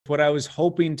What I was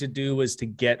hoping to do was to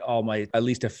get at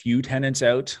least a few tenants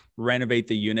out, renovate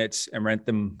the units and rent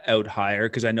them out higher,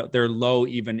 because I know they're low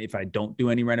even if I don't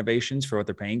do any renovations for what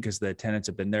they're paying, because the tenants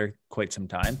have been there quite some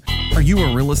time. Are you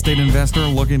a real estate investor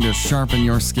looking to sharpen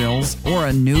your skills, or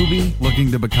a newbie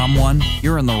looking to become one?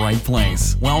 You're in the right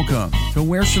place. Welcome to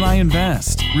Where Should I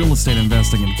Invest? Real Estate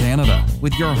Investing in Canada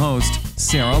with your host,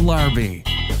 Sarah Larby.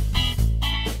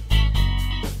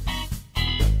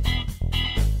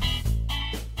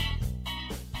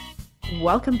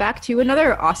 Welcome back to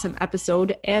another awesome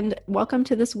episode, and welcome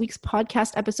to this week's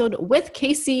podcast episode with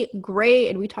Casey Gray.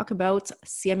 And we talk about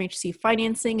CMHC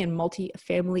financing and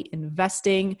multifamily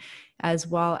investing, as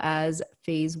well as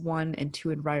phase 1 and 2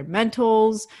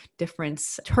 environmentals, different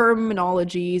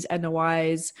terminologies,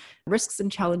 NOIs, risks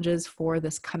and challenges for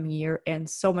this coming year, and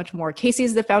so much more. Casey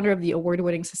is the founder of the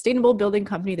award-winning sustainable building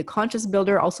company, The Conscious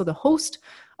Builder, also the host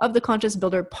of the Conscious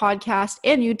Builder podcast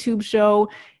and YouTube show,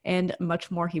 and much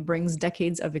more. He brings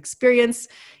decades of experience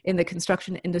in the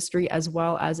construction industry, as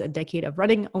well as a decade of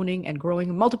running, owning, and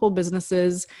growing multiple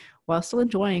businesses while still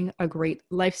enjoying a great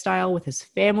lifestyle with his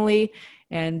family.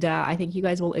 And I think you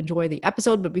guys will enjoy the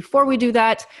episode. But before we do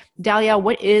that, Dalia,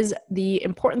 what is the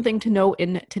important thing to know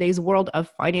in today's world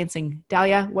of financing?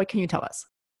 Dalia, what can you tell us?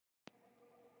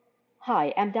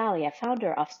 Hi, I'm Dalia,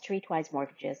 founder of Streetwise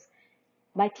Mortgages.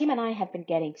 My team and I have been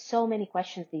getting so many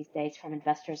questions these days from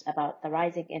investors about the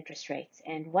rising interest rates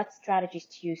and what strategies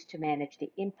to use to manage the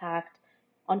impact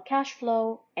on cash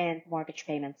flow and mortgage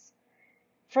payments.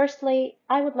 Firstly,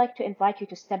 I would like to invite you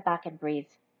to step back and breathe.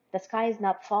 The sky is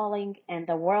not falling and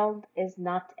the world is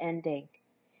not ending.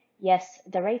 Yes,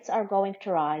 the rates are going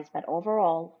to rise, but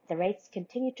overall, the rates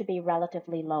continue to be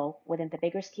relatively low within the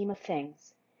bigger scheme of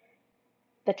things.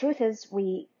 The truth is,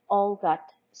 we all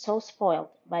got so spoiled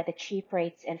by the cheap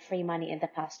rates and free money in the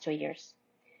past 2 years.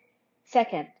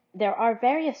 Second, there are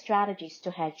various strategies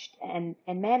to hedge and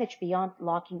manage beyond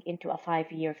locking into a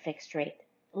 5-year fixed rate.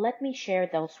 Let me share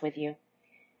those with you.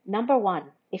 Number 1,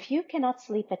 if you cannot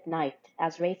sleep at night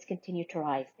as rates continue to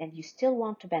rise and you still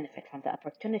want to benefit from the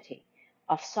opportunity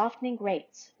of softening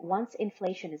rates once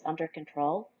inflation is under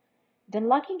control, then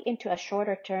locking into a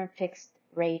shorter term fixed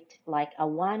rate like a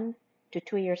 1 to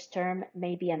 2 years term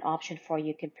may be an option for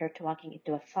you compared to locking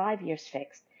into a 5 years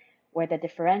fixed, where the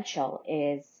differential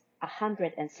is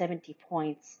 170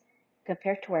 points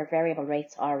compared to where variable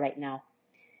rates are right now.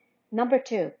 Number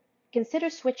 2, consider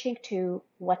switching to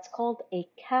what's called a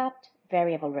capped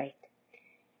variable rate.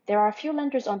 There are a few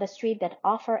lenders on the street that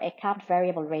offer a capped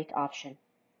variable rate option.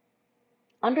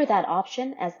 Under that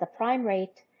option, as the prime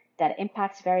rate that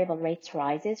impacts variable rates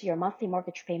rises, your monthly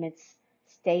mortgage payments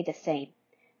stay the same,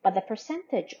 but the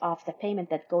percentage of the payment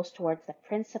that goes towards the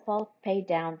principal pay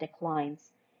down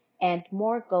declines and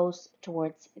more goes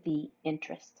towards the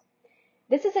interest.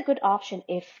 This is a good option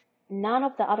if none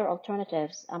of the other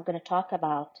alternatives I'm going to talk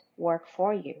about work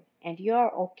for you and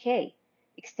you're okay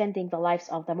extending the lives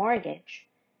of the mortgage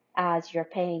as you're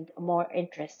paying more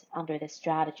interest under this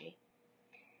strategy.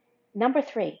 Number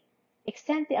 3,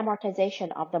 extend the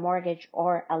amortization of the mortgage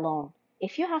or a loan.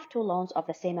 If you have 2 loans of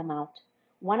the same amount,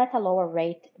 one at a lower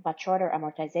rate but shorter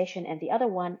amortization, and the other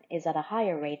one is at a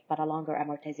higher rate but a longer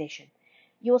amortization,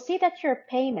 you will see that your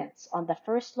payments on the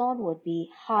first loan would be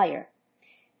higher.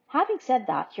 Having said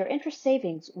that, your interest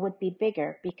savings would be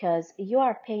bigger because you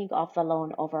are paying off the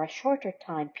loan over a shorter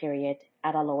time period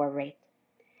at a lower rate.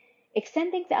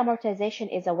 Extending the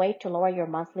amortization is a way to lower your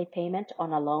monthly payment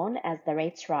on a loan as the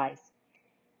rates rise.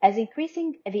 As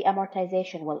increasing the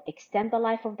amortization will extend the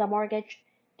life of the mortgage,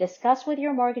 discuss with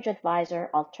your mortgage advisor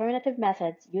alternative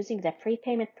methods using the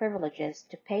prepayment privileges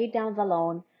to pay down the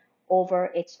loan over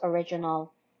its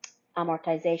original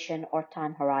amortization or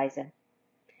time horizon.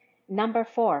 Number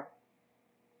 4,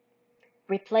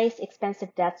 replace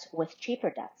expensive debts with cheaper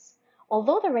debts.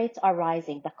 Although the rates are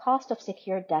rising, the cost of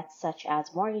secured debts such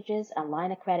as mortgages and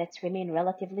line of credits remain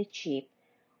relatively cheap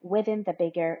within the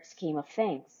bigger scheme of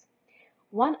things.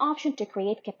 One option to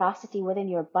create capacity within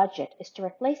your budget is to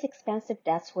replace expensive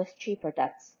debts with cheaper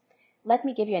debts. Let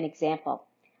me give you an example.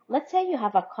 Let's say you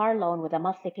have a car loan with a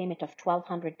monthly payment of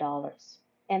 $1,200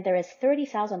 and there is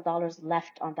 $30,000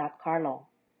 left on that car loan.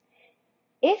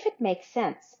 If it makes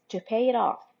sense to pay it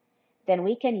off, then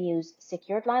we can use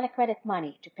secured line of credit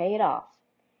money to pay it off.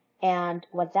 And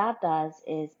what that does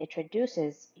is it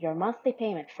reduces your monthly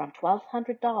payment from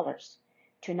 $1,200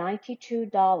 to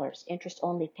 $92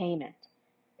 interest-only payment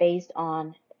based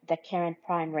on the current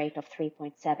prime rate of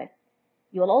 3.7.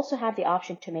 You will also have the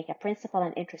option to make a principal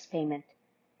and interest payment,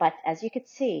 but as you can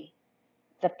see,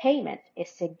 the payment is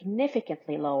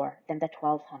significantly lower than the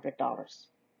 $1,200.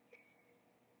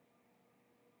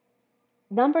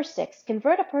 Number 6,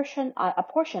 convert a portion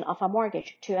of a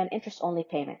mortgage to an interest-only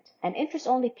payment. An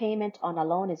interest-only payment on a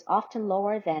loan is often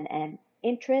lower than an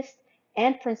interest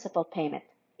and principal payment.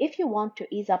 If you want to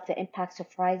ease up the impacts of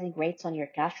rising rates on your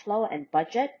cash flow and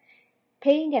budget,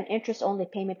 paying an interest-only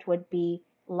payment would be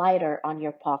lighter on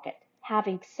your pocket.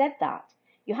 Having said that,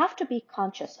 you have to be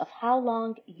conscious of how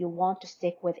long you want to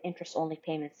stick with interest-only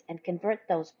payments and convert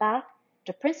those back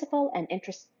to principal and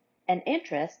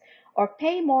interest, or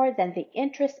pay more than the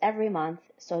interest every month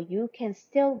so you can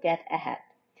still get ahead.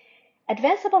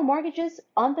 Advanceable mortgages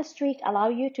on the street allow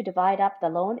you to divide up the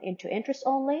loan into interest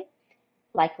only,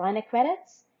 like line of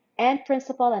credits, and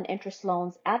principal and interest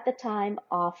loans at the time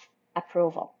of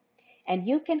approval. And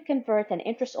you can convert an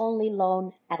interest-only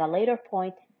loan at a later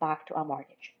point back to a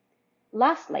mortgage.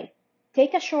 Lastly,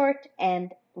 take a short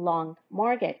and long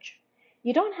mortgage.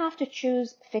 You don't have to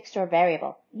choose fixed or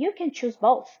variable. You can choose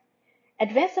both.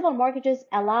 Advanceable mortgages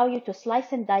allow you to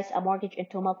slice and dice a mortgage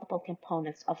into multiple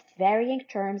components of varying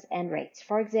terms and rates.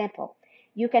 For example,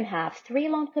 you can have 3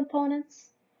 loan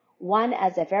components, one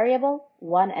as a variable,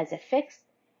 one as a fixed,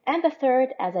 and the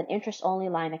third as an interest-only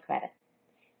line of credit.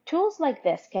 Tools like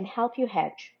this can help you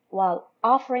hedge while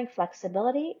offering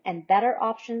flexibility and better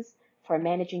options for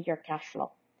managing your cash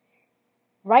flow.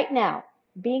 Right now,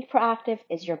 being proactive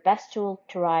is your best tool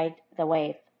to ride the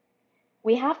wave.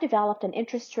 We have developed an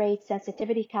interest rate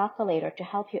sensitivity calculator to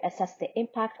help you assess the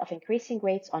impact of increasing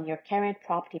rates on your current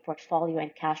property portfolio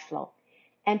and cash flow,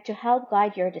 and to help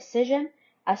guide your decision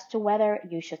as to whether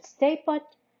you should stay put,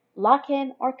 lock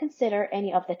in, or consider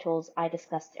any of the tools I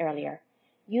discussed earlier.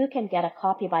 You can get a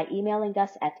copy by emailing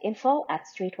us at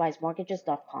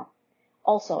info@streetwisemortgages.com.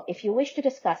 Also, if you wish to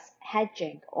discuss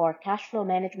hedging or cash flow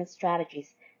management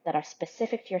strategies that are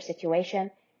specific to your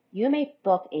situation, you may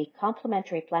book a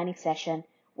complimentary planning session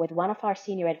with one of our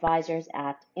senior advisors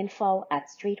at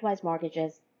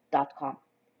info@streetwisemortgages.com.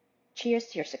 Cheers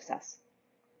to your success.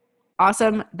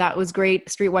 Awesome. That was great.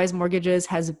 Streetwise Mortgages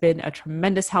has been a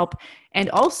tremendous help.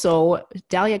 And also,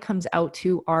 Dahlia comes out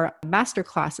to our master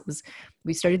classes.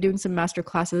 We started doing some master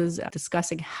classes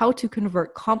discussing how to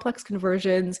convert complex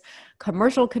conversions,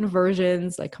 commercial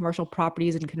conversions, like commercial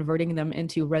properties, and converting them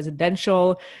into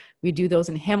residential. We do those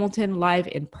in Hamilton, live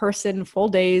in person, full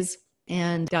days.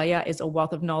 And Dahlia is a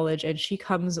wealth of knowledge, and she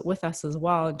comes with us as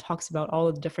well and talks about all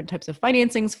of the different types of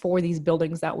financings for these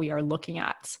buildings that we are looking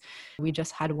at. We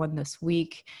just had one this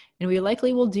week, and we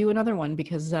likely will do another one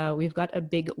because we've got a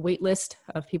big wait list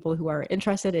of people who are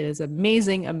interested. It is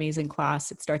amazing, amazing class.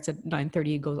 It starts at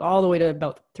 9:30, goes all the way to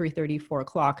about 3:30, 4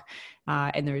 o'clock.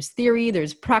 And there's theory,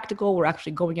 there's practical. We're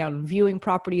actually going out and viewing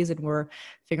properties, and we're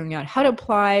figuring out how to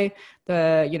apply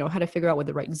how to figure out what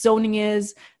the right zoning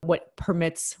is, what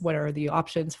permits, what are the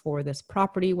options for this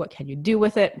property, what can you do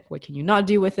with it, what can you not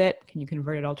do with it, can you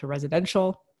convert it all to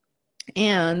residential?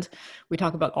 And we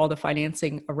talk about all the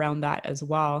financing around that as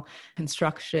well,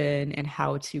 construction and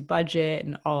how to budget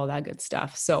and all that good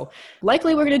stuff. So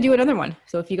likely we're going to do another one.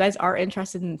 So if you guys are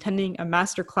interested in attending a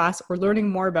master class or learning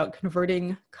more about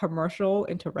converting commercial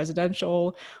into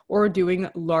residential or doing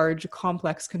large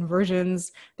complex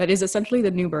conversions, that is essentially the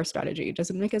new BRRRR strategy. It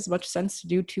doesn't make as much sense to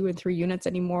do 2 and 3 units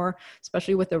anymore,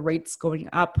 especially with the rates going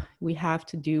up. We have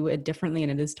to do it differently,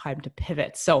 and it is time to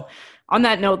pivot. So on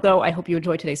that note, though, I hope you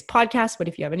enjoyed today's podcast. But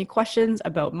if you have any questions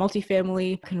about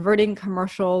multifamily, converting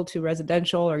commercial to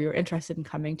residential, or you're interested in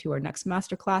coming to our next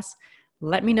masterclass,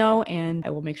 let me know and I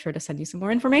will make sure to send you some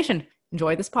more information.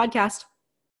 Enjoy this podcast.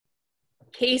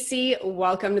 Casey,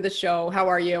 welcome to the show. How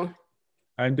are you?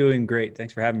 I'm doing great.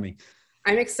 Thanks for having me.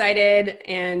 I'm excited,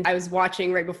 and I was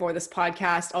watching right before this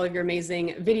podcast all of your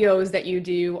amazing videos that you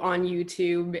do on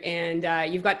YouTube,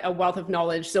 and you've got a wealth of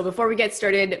knowledge. So before we get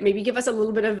started, maybe give us a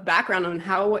little bit of background on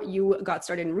how you got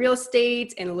started in real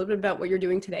estate and a little bit about what you're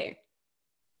doing today.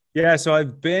 Yeah, so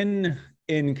I've been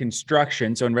in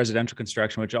construction, so in residential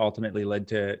construction, which ultimately led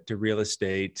to real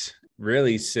estate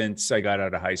really since I got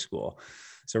out of high school.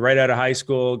 So right out of high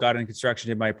school, got in construction,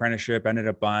 did my apprenticeship, ended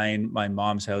up buying my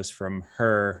mom's house from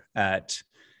her at,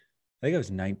 I think I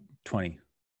was 20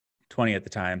 at the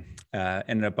time.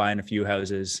 Ended up buying a few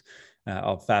houses.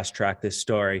 I'll fast track this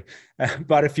story.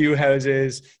 Bought a few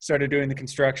houses, started doing the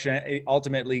construction. It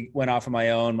ultimately went off on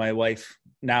my own. My wife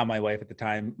at the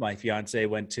time, my fiance,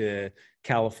 went to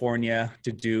California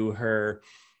to do her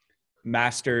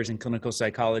master's in clinical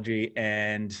psychology.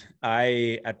 And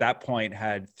I, at that point,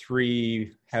 had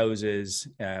 3 houses.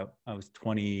 I was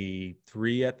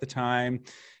 23 at the time,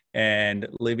 and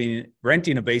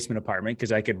renting a basement apartment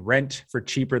because I could rent for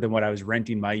cheaper than what I was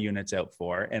renting my units out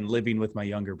for, and living with my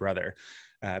younger brother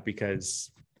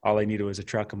because all I needed was a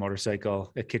truck, a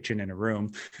motorcycle, a kitchen, and a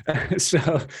room.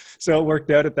 So it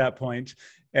worked out at that point,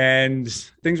 and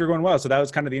things were going well. So that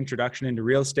was kind of the introduction into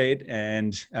real estate.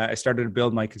 And I started to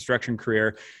build my construction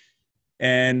career.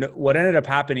 And what ended up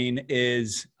happening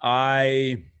is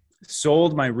I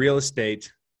sold my real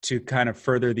estate to kind of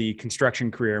further the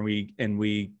construction career. And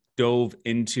we dove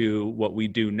into what we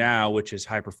do now, which is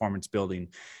high performance building.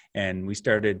 And we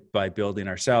started by building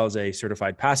ourselves a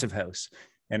certified passive house.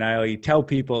 And I tell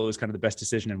people it was kind of the best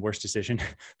decision and worst decision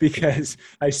because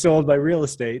I sold my real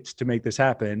estate to make this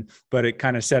happen, but it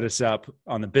kind of set us up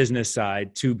on the business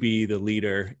side to be the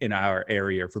leader in our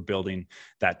area for building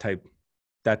that type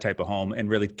of home, and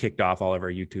really kicked off all of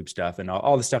our YouTube stuff and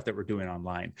all the stuff that we're doing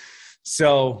online.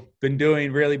 So been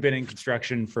in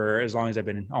construction for as long as I've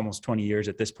been, almost 20 years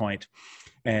at this point,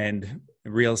 and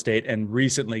real estate, and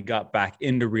recently got back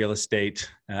into real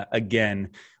estate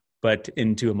again, but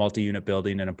into a multi-unit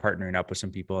building, and I'm partnering up with some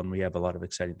people, and we have a lot of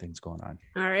exciting things going on.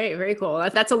 All right. Very cool.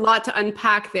 That's a lot to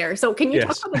unpack there. So can you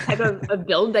talk about the type of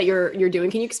build that you're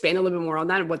doing? Can you expand a little bit more on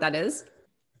that and what that is?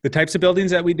 The types of buildings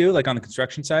that we do, like on the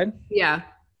construction side? Yeah.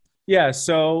 Yeah.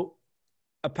 So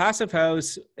a passive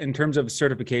house in terms of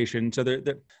certification. So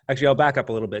actually, I'll back up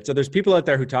a little bit. So there's people out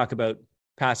there who talk about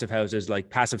passive houses like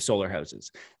passive solar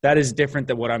houses. That is different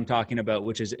than what I'm talking about,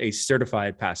 which is a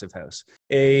certified passive house.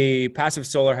 A passive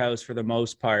solar house, for the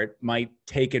most part, might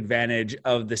take advantage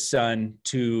of the sun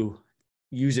to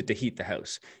use it to heat the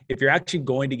house. If you're actually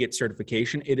going to get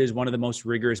certification, it is one of the most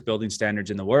rigorous building standards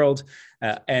in the world.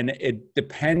 And it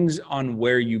depends on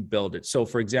where you build it. So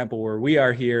for example, where we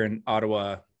are here in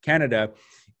Ottawa, Canada,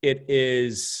 it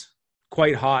is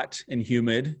quite hot and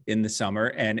humid in the summer,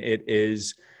 and it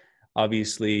is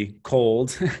obviously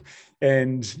cold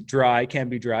and can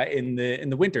be dry in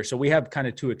the winter. So we have kind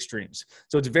of two extremes.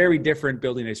 So it's very different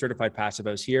building a certified passive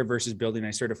house here versus building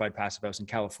a certified passive house in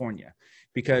California,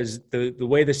 because the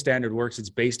way the standard works, it's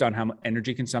based on how much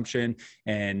energy consumption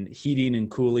and heating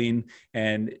and cooling.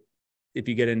 And if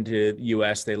you get into the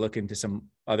US, they look into some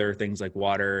other things like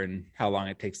water and how long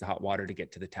it takes the hot water to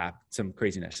get to the tap, some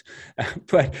craziness.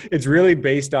 But it's really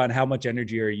based on how much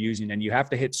energy you're using, and you have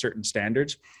to hit certain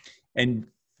standards. And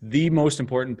the most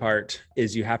important part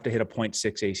is you have to hit a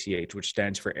 0.6 ACH, which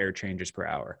stands for air changes per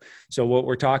hour. So what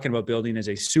we're talking about building is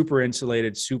a super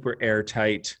insulated, super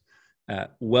airtight,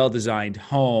 well-designed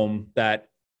home that,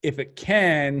 if it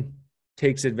can,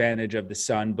 takes advantage of the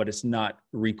sun, but it's not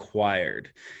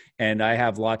required. And I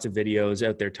have lots of videos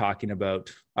out there talking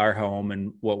about our home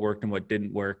and what worked and what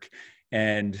didn't work.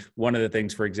 And one of the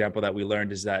things, for example, that we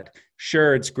learned is that,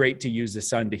 sure, it's great to use the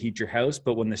sun to heat your house,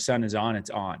 but when the sun is on, it's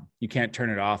on. You can't turn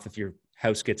it off if your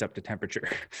house gets up to temperature,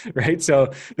 right?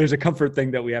 So there's a comfort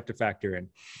thing that we have to factor in.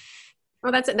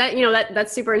 Well,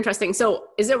 that's super interesting. So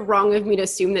is it wrong of me to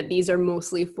assume that these are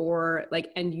mostly for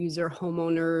like end user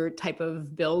homeowner type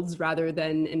of builds rather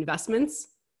than investments?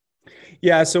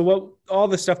 Yeah. So all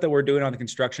the stuff that we're doing on the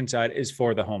construction side is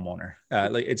for the homeowner.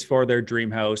 Like it's for their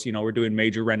dream house. We're doing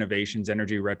major renovations,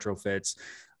 energy retrofits,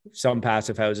 some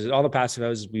passive houses. All the passive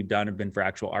houses we've done have been for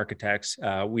actual architects.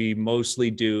 We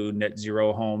mostly do net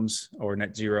zero homes or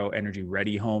net zero energy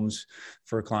ready homes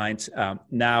for clients.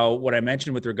 Now, what I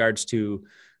mentioned with regards to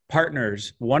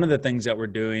partners, one of the things that we're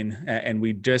doing, and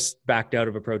we just backed out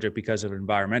of a project because of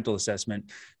environmental assessment,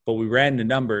 but we ran the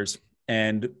numbers,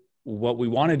 and what we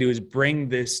want to do is bring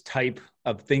this type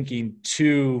of thinking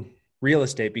to real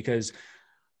estate, because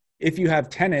if you have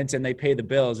tenants and they pay the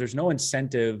bills, there's no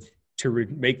incentive to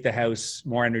make the house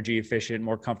more energy efficient,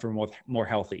 more comfortable, more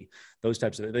healthy, those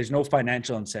types of, there's no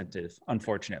financial incentive,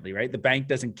 unfortunately, right? The bank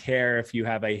doesn't care if you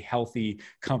have a healthy,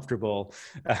 comfortable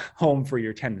home for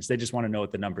your tenants. They just want to know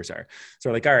what the numbers are. So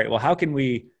we're like, all right, well, how can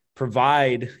we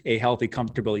provide a healthy,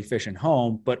 comfortable, efficient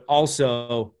home, but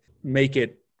also make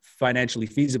it financially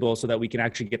feasible so that we can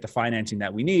actually get the financing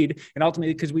that we need. And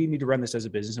ultimately, because we need to run this as a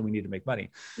business and we need to make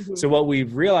money. Mm-hmm. So what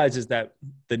we've realized is that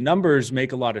the numbers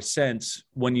make a lot of sense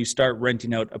when you start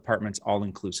renting out apartments all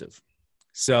inclusive.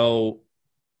 So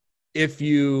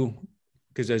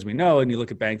because as we know, and you look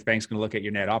at banks going to look at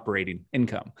your net operating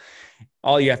income.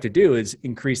 All you have to do is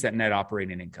increase that net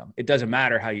operating income. It doesn't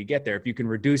matter how you get there. If you can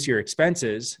reduce your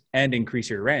expenses and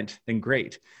increase your rent, then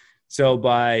great. So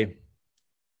by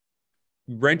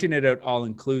renting it out all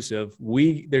inclusive,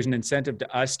 there's an incentive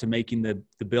to us to making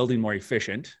the building more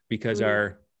efficient, because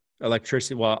our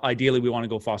electricity, well, ideally we want to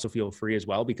go fossil fuel free as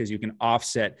well, because you can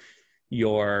offset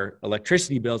your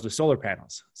electricity bills with solar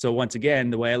panels. So once again,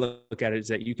 the way I look at it is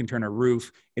that you can turn a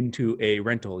roof into a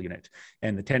rental unit,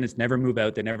 and the tenants never move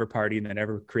out, they never party, and they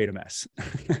never create a mess.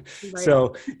 Right.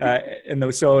 So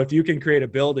if you can create a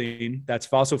building that's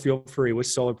fossil fuel free with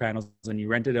solar panels and you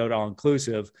rent it out all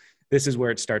inclusive, this is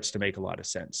where it starts to make a lot of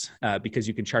sense, because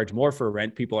you can charge more for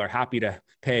rent. People are happy to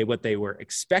pay what they were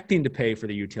expecting to pay for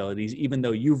the utilities, even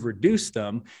though you've reduced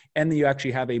them, and then you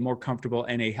actually have a more comfortable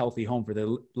and a healthy home for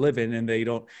them to live in. And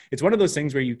it's one of those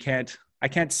things where I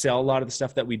can't sell a lot of the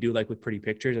stuff that we do, like with pretty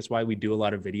pictures. That's why we do a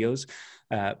lot of videos,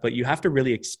 but you have to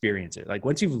really experience it. Like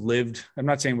once you've lived, I'm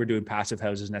not saying we're doing passive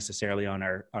houses necessarily on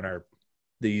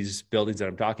these buildings that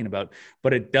I'm talking about,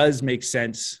 but it does make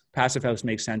sense. Passive house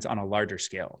makes sense on a larger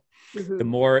scale.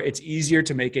 Mm-hmm. It's easier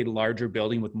to make a larger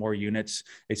building with more units,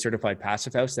 a certified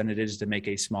passive house, than it is to make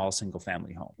a small single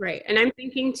family home. Right. And I'm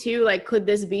thinking too, like, could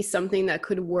this be something that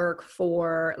could work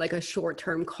for like a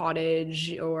short-term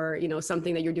cottage, or,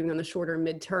 something that you're doing on the shorter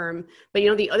midterm? But,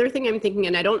 the other thing I'm thinking,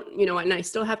 and I don't, and I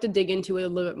still have to dig into it a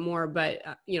little bit more, but,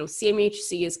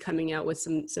 CMHC is coming out with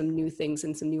some new things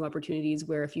and some new opportunities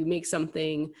where if you make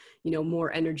something,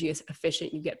 more energy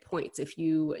efficient, you get points. If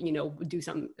you, do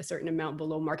a certain amount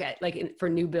below market, like for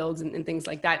new builds and things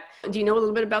like that. Do you know a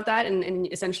little bit about that? And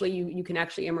essentially you can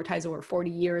actually amortize over 40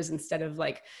 years instead of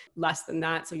like less than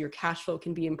that. So your cash flow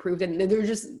can be improved. And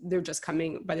they're just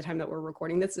coming, by the time that we're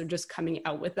recording this, they're just coming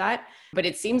out with that. But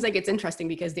it seems like it's interesting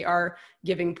because they are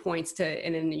giving points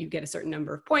and then you get a certain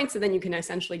number of points, and then you can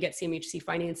essentially get CMHC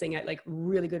financing at like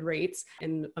really good rates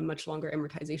and a much longer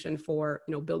amortization for,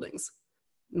 buildings.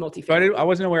 So I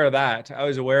wasn't aware of that. I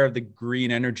was aware of the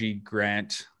green energy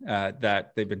grant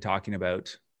that they've been talking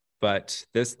about, but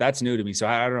that's new to me. So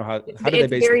I don't know how do they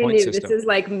base the point system? This is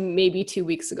like maybe 2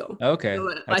 weeks ago. Okay, so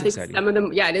that's I think exciting. Some of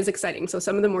them, it is exciting. So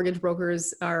some of the mortgage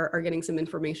brokers are getting some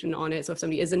information on it. So if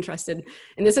somebody is interested,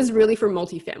 and this is really for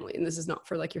multifamily, and this is not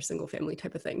for like your single family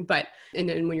type of thing, and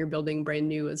then when you're building brand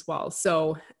new as well.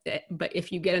 So, but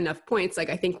if you get enough points,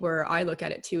 like I think where I look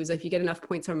at it too is if you get enough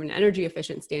points from an energy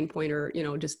efficient standpoint, or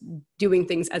just doing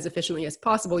things as efficiently as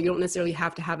possible, you don't necessarily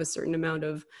have to have a certain amount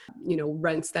of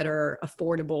rents that are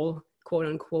affordable, quote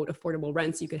unquote affordable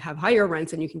rents. You could have higher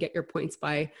rents and you can get your points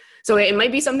by. So it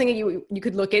might be something that you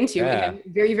could look into. Yeah. Again,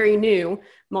 very, very new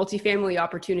multifamily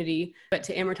opportunity, but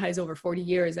to amortize over 40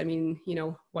 years, I mean,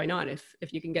 why not if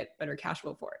you can get better cash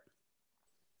flow for it?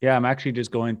 Yeah, I'm actually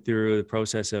just going through the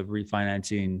process of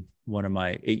refinancing one of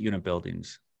my 8-unit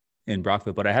buildings in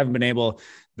Brockville, but I haven't been able.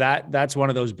 That's one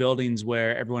of those buildings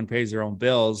where everyone pays their own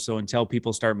bills. So until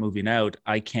people start moving out,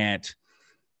 I can't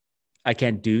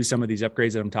do some of these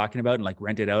upgrades that I'm talking about and like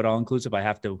rent it out all inclusive. I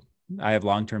have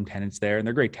long-term tenants there, and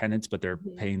they're great tenants, but they're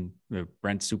paying the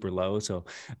rent super low. So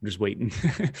I'm just waiting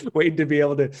to be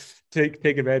able to take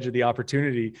advantage of the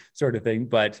opportunity sort of thing.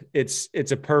 But it's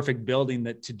a perfect building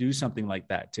to do something like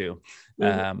that too,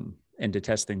 and to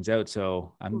test things out.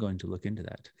 So I'm going to look into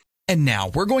that. And now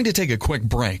we're going to take a quick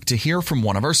break to hear from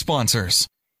one of our sponsors.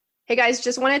 Hey guys,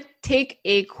 just want to take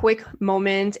a quick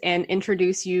moment and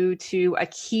introduce you to a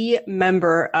key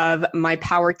member of my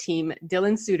power team.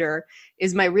 Dylan Suter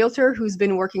is my realtor who's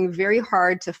been working very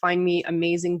hard to find me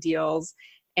amazing deals.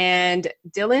 And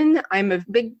Dylan, I'm a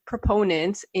big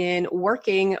proponent in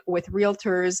working with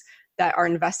realtors that are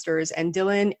investors, and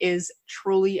Dylan is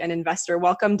truly an investor.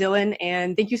 Welcome, Dylan,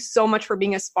 and thank you so much for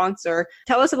being a sponsor.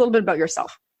 Tell us a little bit about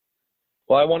yourself.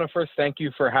 Well, I want to first thank you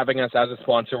for having us as a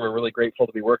sponsor. We're really grateful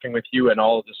to be working with you and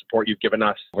all of the support you've given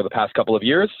us over the past couple of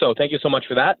years. So thank you so much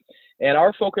for that. And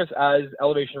our focus as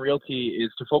Elevation Realty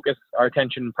is to focus our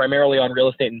attention primarily on real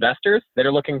estate investors that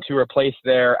are looking to replace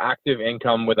their active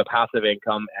income with a passive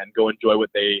income and go enjoy what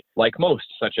they like most,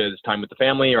 such as time with the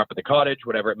family or up at the cottage,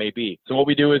 whatever it may be. So what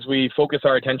we do is we focus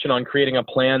our attention on creating a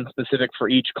plan specific for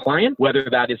each client, whether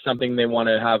that is something they want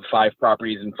to have 5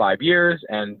 properties in 5 years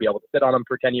and be able to sit on them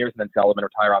for 10 years and then sell them and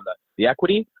retire on the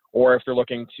equity, or if they're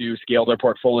looking to scale their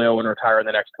portfolio and retire in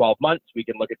the next 12 months, we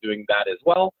can look at doing that as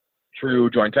well through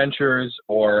joint ventures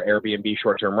or Airbnb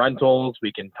short-term rentals.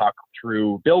 We can talk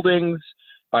through buildings,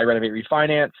 buy, renovate,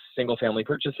 refinance, single-family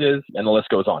purchases, and the list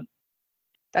goes on.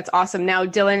 That's awesome. Now,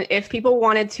 Dylan, if people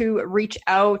wanted to reach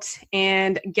out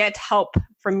and get help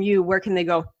from you, where can they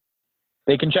go?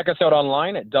 They can check us out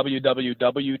online at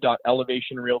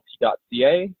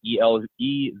www.elevationrealty.ca,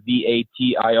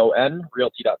 ELEVATION,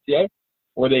 realty.ca,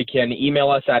 or they can email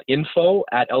us at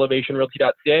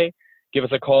info@elevationrealty.ca. Give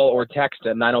us a call or text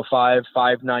at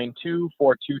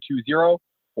 905-592-4220,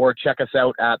 or check us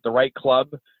out at the Right Club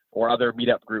or other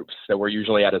meetup groups that we're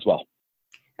usually at as well.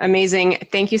 Amazing.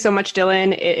 Thank you so much,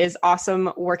 Dylan. It is awesome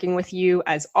working with you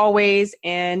as always.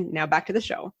 And now back to the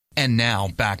show. And now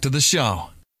back to the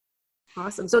show.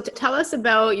 Awesome. So tell us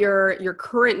about your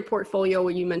current portfolio.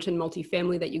 You mentioned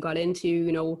multifamily that you got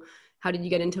into. How did you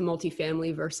get into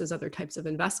multifamily versus other types of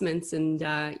investments? And,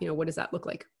 what does that look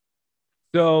like?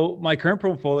 So my current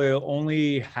portfolio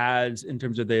only has, in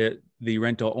terms of the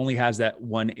rental, only has that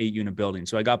 1 8-unit building.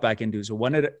 So I got back into,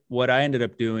 what I ended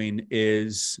up doing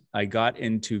is I got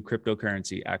into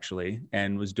cryptocurrency actually,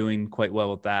 and was doing quite well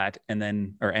with that.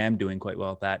 Am doing quite well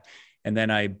with that. And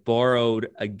then I borrowed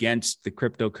against the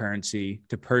cryptocurrency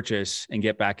to purchase and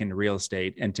get back into real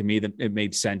estate. And to me, it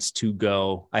made sense to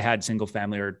go. I had single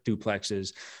family or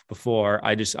duplexes before.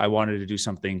 I wanted to do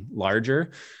something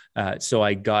larger. So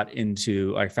I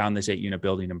found this 8-unit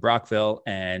building in Brockville,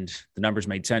 and the numbers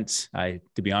made sense.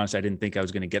 To be honest, I didn't think I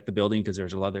was going to get the building because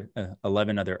there's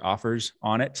 11 other offers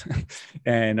on it.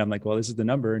 And I'm like, well, this is the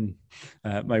number. And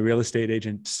my real estate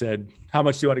agent said, how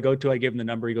much do you want to go to? I gave him the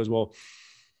number. He goes, well,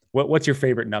 what's your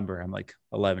favorite number? I'm like,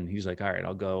 11. He's like, all right,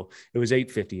 I'll go. It was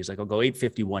 850. He's like, I'll go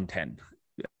 850, 110.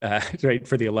 Right,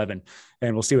 for the 11,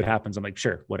 and we'll see what happens. I'm like,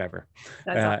 sure, whatever.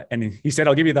 Awesome. And he said,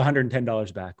 I'll give you the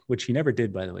 $110 back, which he never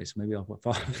did, by the way. So maybe I'll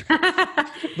follow.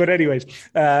 But anyways,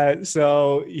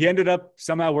 so he ended up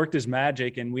somehow worked his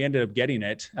magic, and we ended up getting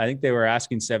it. I think they were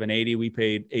asking 780. We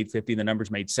paid 850. The numbers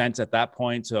made sense at that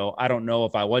point. So I don't know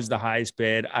if I was the highest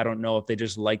bid. I don't know if they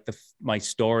just liked my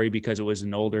story because it was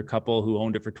an older couple who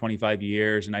owned it for 25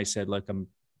 years. And I said, look, I'm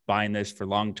buying this for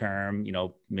long term,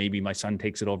 maybe my son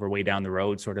takes it over way down the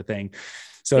road, sort of thing.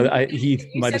 So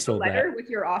he might have sold that. With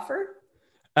your offer?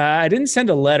 I didn't send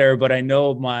a letter, but I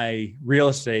know my real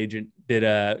estate agent did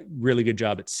a really good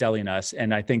job at selling us.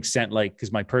 And I think sent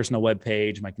because my personal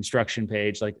webpage, my construction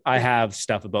page, I have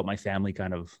stuff about my family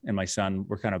and my son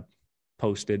were kind of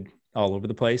posted all over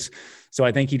the place. So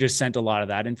I think he just sent a lot of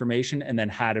that information and then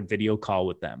had a video call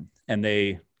with them, and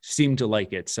they seemed to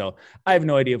like it. So I have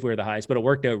no idea if we're the highest, but it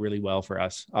worked out really well for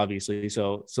us, obviously.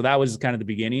 So that was kind of the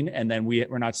beginning. And then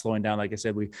we're not slowing down. Like I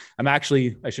said, we're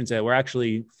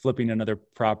actually flipping another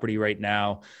property right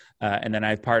now. And then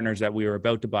I have partners that we were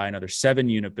about to buy another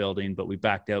 7-unit building, but we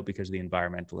backed out because of the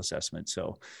environmental assessment.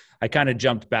 So I kind of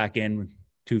jumped back in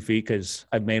 2 feet because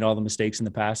I've made all the mistakes in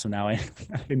the past. So now I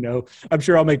know, I'm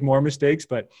sure I'll make more mistakes,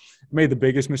 but I made the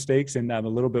biggest mistakes, and I'm a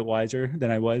little bit wiser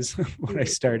than I was when I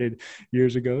started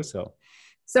years ago. So,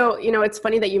 it's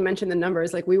funny that you mentioned the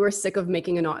numbers. We were sick of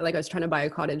making I was trying to buy a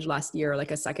cottage last year,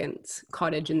 a second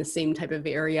cottage in the same type of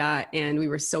area. And we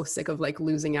were so sick of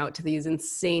losing out to these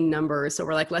insane numbers. So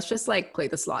we're let's just play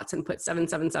the slots and put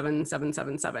 777,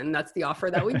 777. That's the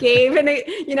offer that we gave. And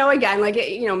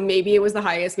maybe it was the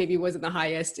highest, maybe it wasn't the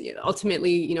highest.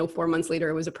 Ultimately, 4 months later,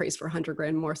 it was appraised for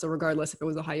 $100,000 more. So regardless if it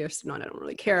was the highest or not, I don't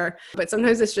really care. But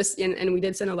sometimes it's just, and we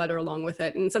did send a letter along with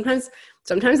it. And sometimes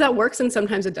that works and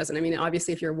sometimes it doesn't. I mean,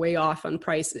 obviously, if you're way off on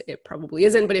price, it probably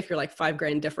isn't. But if you're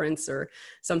 $5,000 difference or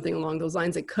something along those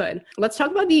lines, it could. Let's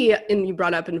talk about and you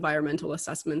brought up environmental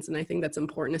assessments. And I think that's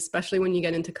important, especially when you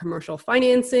get into commercial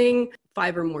financing,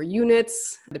 5 or more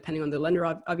units, depending on the lender,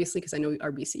 obviously, because I know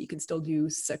RBC, you can still do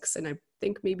 6 and I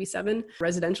think maybe 7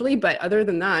 residentially. But other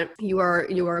than that, you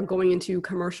are going into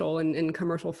commercial and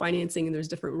commercial financing, and there's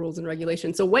different rules and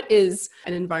regulations. So what is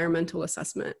an environmental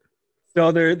assessment? So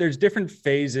there's different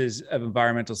phases of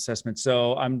environmental assessment.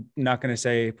 So I'm not going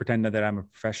to pretend that I'm a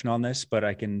professional on this, but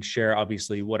I can share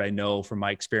obviously what I know from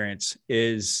my experience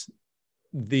is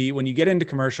when you get into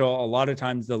commercial, a lot of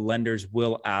times the lenders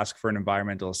will ask for an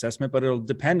environmental assessment, but it'll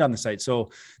depend on the site. So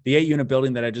the 8-unit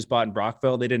building that I just bought in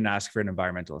Brockville, they didn't ask for an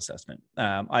environmental assessment.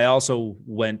 I also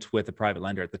went with a private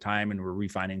lender at the time, and we're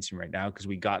refinancing right now because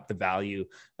we got the value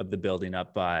of the building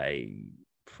up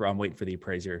I'm waiting for the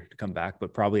appraiser to come back,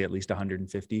 but probably at least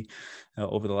 150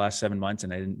 over the last 7 months.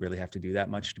 And I didn't really have to do that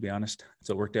much, to be honest.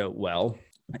 So it worked out well.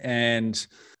 And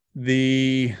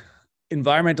the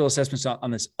environmental assessments on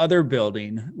this other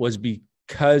building was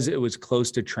because it was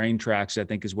close to train tracks, I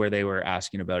think is where they were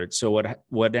asking about it. So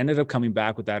what ended up coming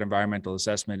back with that environmental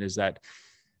assessment is that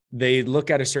they look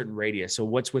at a certain radius. So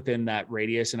what's within that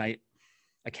radius? And I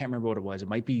can't remember what it was. It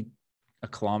might be a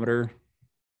kilometer.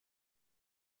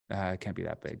 It can't be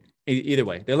that big. Either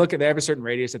way, they have a certain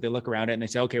radius that they look around it and they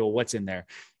say, okay, well, what's in there?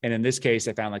 And in this case,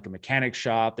 I found a mechanic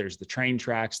shop. There's the train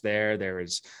tracks there. There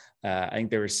is, I think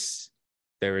there is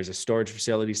a storage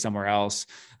facility somewhere else.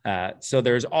 So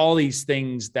there's all these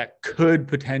things that could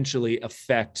potentially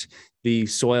affect the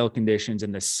soil conditions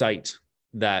and the site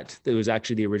that it was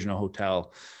actually the original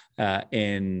hotel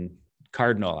in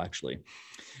Cardinal, actually.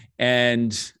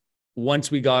 And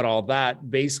once we got all that,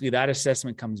 basically that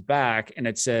assessment comes back and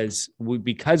it says,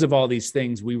 because of all these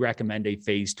things, we recommend a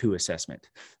phase 2 assessment.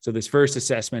 So this first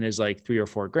assessment is $3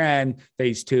 or $4 grand.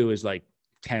 Phase 2 is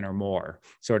 10 or more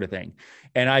sort of thing.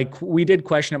 And we did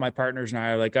question it. My partners and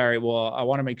I are like, all right, well, I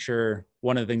want to make sure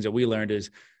one of the things that we learned is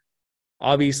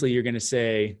obviously you're going to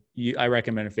say, I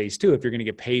recommend a phase two if you're going to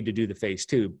get paid to do the phase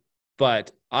two.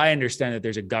 But I understand that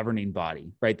there's a governing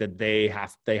body, right? That they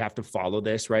have to follow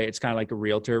this, right? It's kind of like a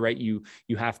realtor, right? You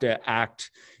have to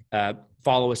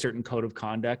follow a certain code of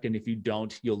conduct. And if you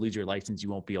don't, you'll lose your license. You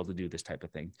won't be able to do this type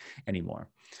of thing anymore.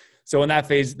 So in that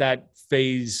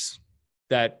phase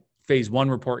one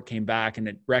report came back and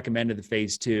it recommended the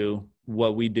phase two.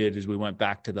 What we did is we went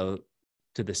back to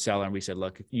the seller and we said,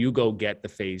 look, if you go get the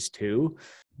phase two,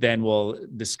 then we'll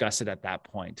discuss it at that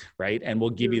point, right? And we'll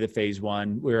give you the phase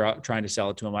one. We're trying to sell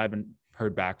it to them. I haven't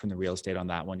heard back from the real estate on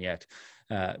that one yet,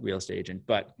 real estate agent,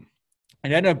 but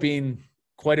it ended up being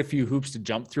quite a few hoops to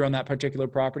jump through on that particular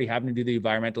property, having to do the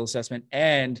environmental assessment.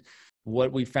 And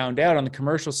what we found out on the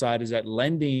commercial side is that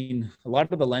a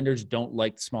lot of the lenders don't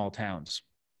like small towns,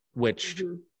 which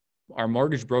our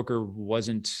mortgage broker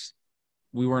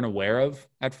we weren't aware of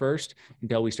at first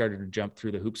until we started to jump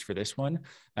through the hoops for this one.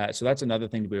 So that's another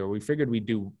thing to be aware. We figured we'd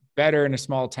do better in a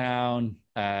small town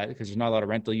because there's not a lot of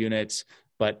rental units,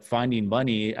 but finding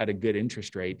money at a good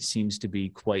interest rate seems to be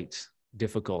quite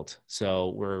difficult. So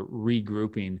we're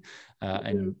regrouping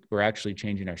and we're actually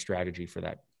changing our strategy for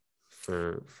that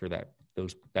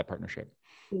partnership.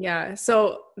 Yeah.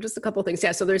 So just a couple of things.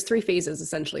 Yeah. So there's 3 phases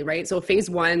essentially, right? So phase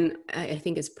 1, I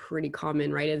think is pretty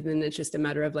common, right? And then it's just a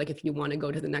matter of like, if you want to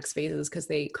go to the next phases because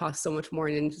they cost so much more.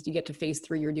 And then just you get to phase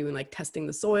 3, you're doing like testing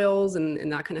the soils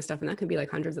and that kind of stuff. And that could be like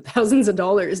hundreds of thousands of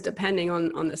dollars depending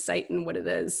on the site and what it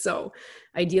is. So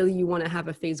ideally you want to have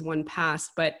a phase 1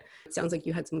 pass, but it sounds like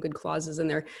you had some good clauses in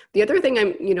there. The other thing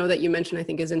that you mentioned, I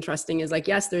think is interesting is like,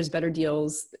 yes, there's better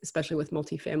deals, especially with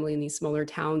multifamily in these smaller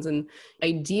towns. And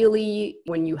ideally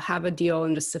when you have a deal,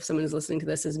 and just if someone is listening to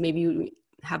this, is maybe you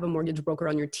have a mortgage broker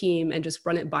on your team and just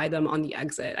run it by them on the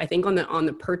exit. I think on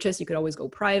the purchase, you could always go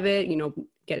private,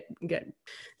 get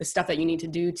the stuff that you need to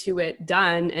do to it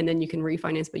done, and then you can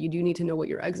refinance, but you do need to know what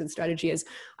your exit strategy is.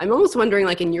 I'm almost wondering,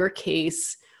 like in your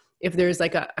case, if there's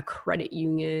like a credit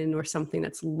union or something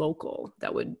that's local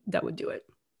that would do it.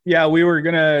 Yeah, we would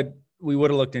have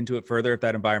looked into it further if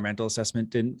that environmental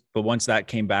assessment didn't, but once that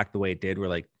came back the way it did, we're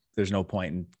like, there's no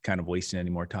point in kind of wasting any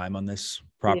more time on this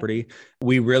property. Yeah.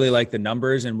 We really like the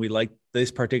numbers, and we like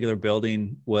this particular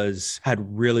building had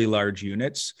really large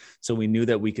units. So we knew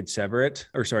that we could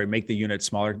make the units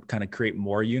smaller, kind of create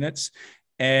more units.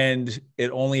 And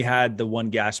it only had the 1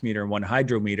 gas meter and 1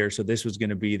 hydrometer. So this was going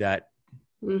to be that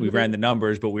we ran the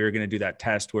numbers, but we were going to do that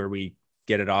test where we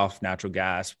get it off natural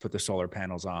gas, put the solar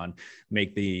panels on,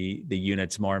 make the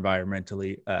units more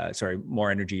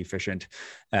more energy efficient,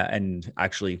 and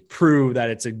actually prove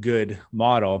that it's a good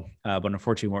model. But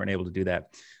unfortunately, we weren't able to do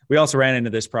that. We also ran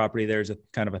into this property. There's a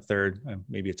kind of a third,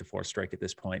 maybe it's a 4th strike at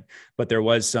this point, but there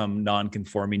was some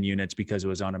non-conforming units because it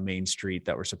was on a main street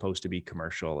that were supposed to be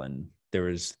commercial, and there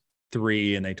was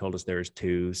 3 and they told us there was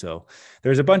 2. So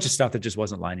there's a bunch of stuff that just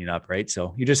wasn't lining up, right?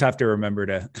 So you just have to remember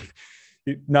to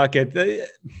not get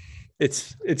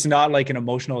it's not like an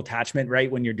emotional attachment,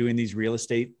 right? When you're doing these real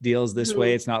estate deals this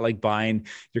way, it's not like buying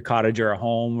your cottage or a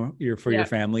home for your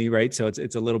family, right? So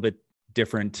it's a little bit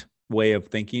different way of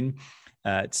thinking.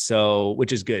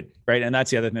 Which is good, right? And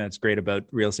that's the other thing that's great about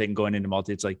real estate and going into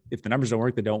multi. It's like, if the numbers don't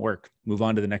work, they don't work. Move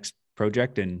on to the next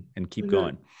project and keep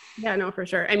going. Yeah, no, for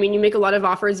sure. I mean, you make a lot of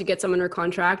offers, you get someone under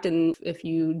contract, and if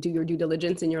you do your due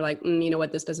diligence and you're like, you know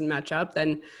what, this doesn't match up,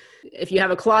 then if you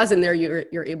have a clause in there,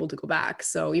 you're able to go back.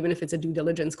 So even if it's a due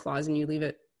diligence clause and you leave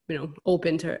it,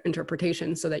 open to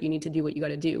interpretation, so that you need to do what you got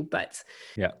to do. But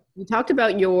yeah, you talked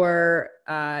about your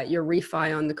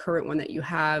refi on the current one that you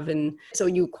have. And so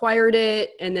you acquired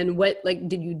it, and then what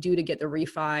did you do to get the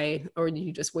refi, or did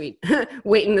you just wait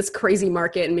in this crazy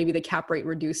market and maybe the cap rate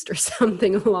reduced or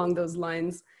something along those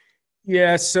lines?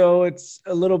 Yeah, so it's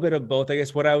a little bit of both. I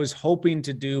guess what I was hoping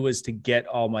to do was to get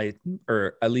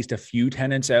or at least a few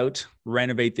tenants out,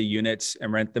 renovate the units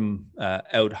and rent them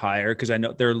out higher, because I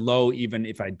know they're low even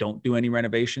if I don't do any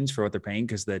renovations for what they're paying,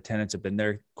 because the tenants have been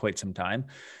there quite some time.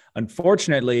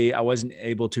 Unfortunately, I wasn't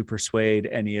able to persuade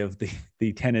any of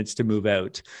the tenants to move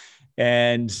out,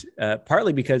 and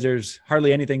partly because there's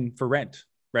hardly anything for rent.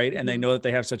 Right. And they know that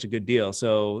they have such a good deal.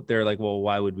 So they're like, well,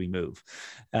 why would we move?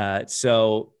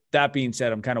 So that being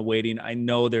said, I'm kind of waiting. I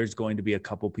know there's going to be a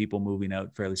couple people moving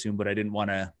out fairly soon, but I didn't want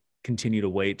to continue to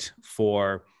wait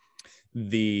for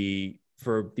these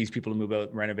people to move out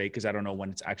and renovate, because I don't know when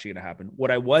it's actually going to happen.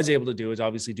 What I was able to do is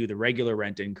obviously do the regular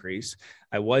rent increase.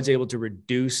 I was able to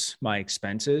reduce my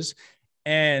expenses,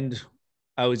 and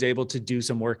I was able to do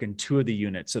some work in 2 of the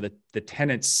units so that the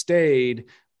tenants stayed,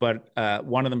 but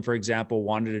one of them, for example,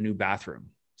 wanted a new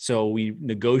bathroom. So we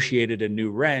negotiated a new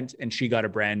rent and she got a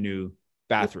brand new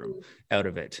bathroom out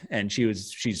of it. And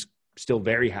she's still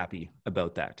very happy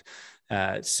about that.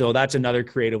 So that's another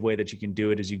creative way that you can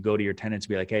do it, is you go to your tenants and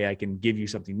be like, hey, I can give you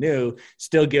something new,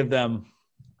 still give them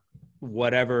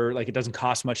whatever, like it doesn't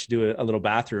cost much to do a little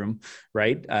bathroom,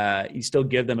 right? You still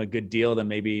give them a good deal, then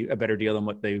maybe a better deal than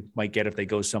what they might get if they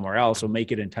go somewhere else. So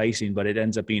make it enticing, but it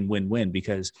ends up being win-win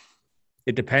because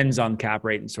it depends on cap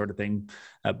rate and sort of thing.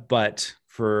 But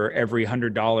for every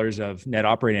 $100 of net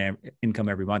operating income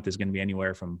every month is going to be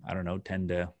anywhere from, I don't know, $10,000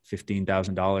 to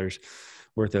 $15,000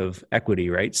 worth of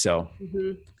equity, right? So,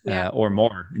 or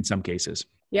more in some cases.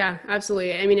 Yeah,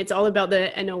 absolutely. I mean, it's all about the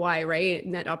NOI, right?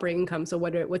 Net operating income. So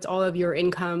what's all of your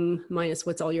income minus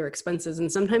what's all your expenses.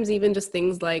 And sometimes even just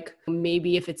things like,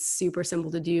 maybe if it's super simple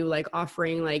to do, like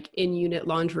offering like in-unit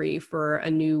laundry for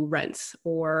a new rent,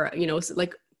 or,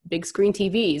 like big screen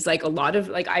TVs. Like a lot of,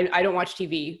 like, I don't watch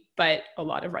TV, but a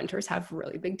lot of renters have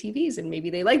really big TVs and maybe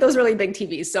they like those really big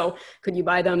TVs. So could you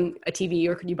buy them a TV,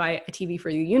 or could you buy a TV for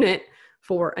your unit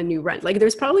for a new rent? Like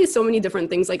there's probably so many different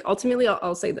things. Like ultimately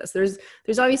I'll say this, there's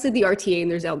obviously the RTA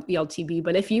and there's the LTB,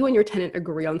 but if you and your tenant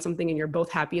agree on something and you're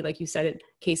both happy, like you said it,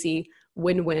 Casey,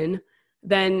 win-win,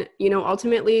 then,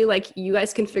 ultimately like you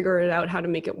guys can figure it out how to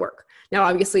make it work. Now,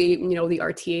 obviously, the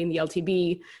RTA and the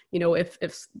LTB,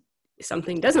 if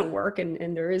something doesn't work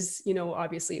and there is,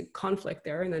 obviously a conflict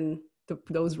there, and then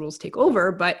those rules take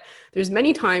over. But there's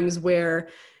many times where,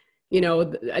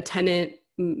 a tenant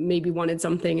maybe wanted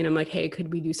something and I'm like, hey,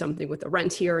 could we do something with the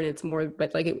rent here? And it's more,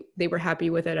 but like they were happy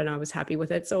with it and I was happy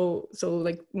with it. So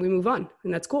like we move on,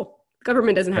 and that's cool.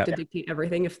 Government doesn't have to dictate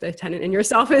everything if the tenant and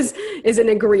yourself is in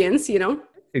agreement,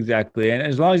 Exactly. And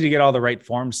as long as you get all the right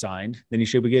forms signed, then you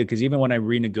should be good. Because even when I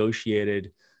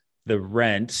renegotiated the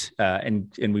rent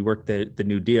and we worked the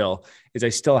new deal, is I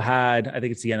still had, I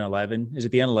think it's the N11. Is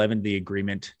it the N11, the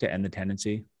agreement to end the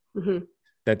tenancy? Mm-hmm.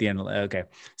 At the end. Okay.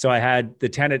 So I had the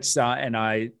tenants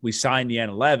and we signed the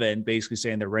N11 basically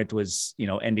saying the rent was,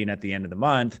 ending at the end of the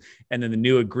month. And then the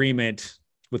new agreement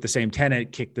with the same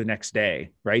tenant kicked the next day.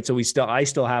 Right. So I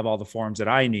still have all the forms that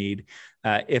I need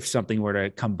if something were to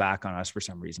come back on us for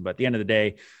some reason. But at the end of the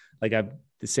day, like I've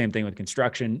the same thing with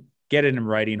construction, get it in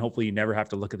writing. Hopefully you never have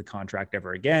to look at the contract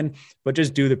ever again, but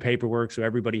just do the paperwork so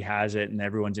everybody has it and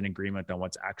everyone's in agreement on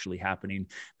what's actually happening,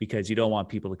 because you don't want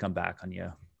people to come back on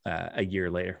you a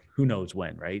year later, who knows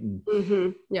when, right? And,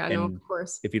 yeah, no, of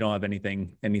course. If you don't have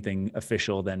anything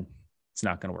official, then it's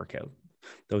not going to work out.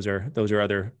 Those are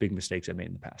other big mistakes I made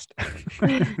in the past.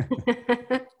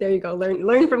 There you go.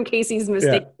 Learn from Casey's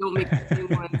mistakes. Yeah. Don't make the same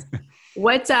ones.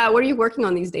 What are you working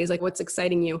on these days? Like what's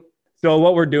exciting you? So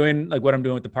what we're doing, like what I'm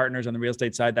doing with the partners on the real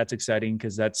estate side, that's exciting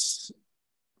because that's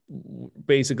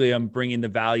basically I'm bringing the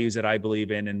values that I believe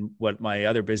in and what my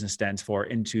other business stands for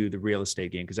into the real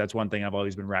estate game. Because that's one thing I've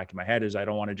always been racking my head is I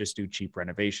don't want to just do cheap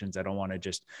renovations. I don't want to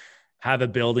just have a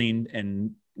building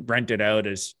and rent it out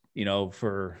as,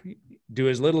 for do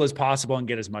as little as possible and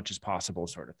get as much as possible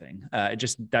sort of thing.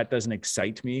 That doesn't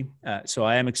excite me. So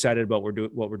I am excited about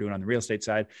what we're doing on the real estate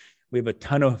side. We have a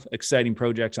ton of exciting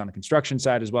projects on the construction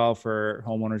side as well for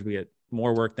homeowners. We get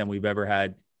more work than we've ever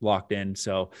had locked in.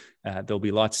 So there'll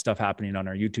be lots of stuff happening on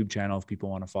our YouTube channel if people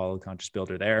want to follow the Conscious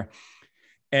Builder there.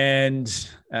 And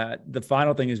the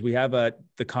final thing is we have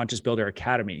the Conscious Builder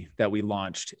Academy that we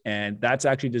launched, and that's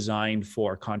actually designed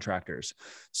for contractors.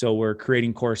 So we're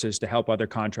creating courses to help other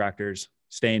contractors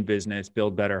stay in business,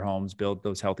 build better homes, build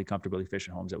those healthy, comfortable,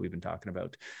 efficient homes that we've been talking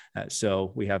about.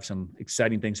 So we have some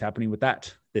exciting things happening with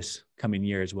that this coming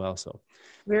year as well. So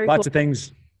lots of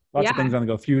things on the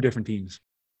go, a few different teams.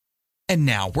 And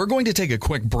now we're going to take a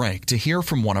quick break to hear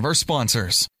from one of our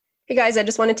sponsors. Hey guys, I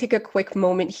just want to take a quick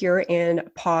moment here and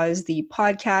pause the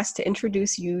podcast to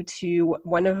introduce you to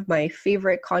one of my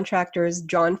favorite contractors,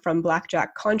 John from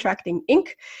Blackjack Contracting, Inc.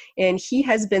 And he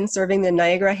has been serving the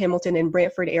Niagara, Hamilton, and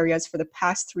Brantford areas for the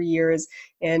past 3 years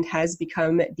and has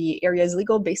become the area's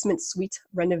legal basement suite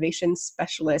renovation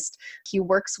specialist. He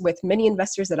works with many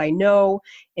investors that I know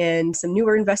and some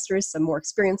newer investors, some more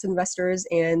experienced investors,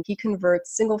 and he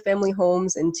converts single family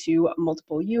homes into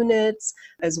multiple units,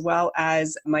 as well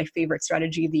as my favorite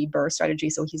strategy, the BRRRR strategy.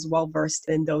 So he's well versed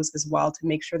in those as well to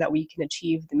make sure that we can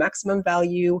achieve the maximum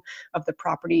value of the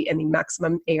property and the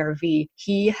maximum ARV.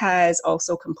 He has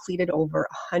also completed over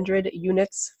 100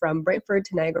 units from Brantford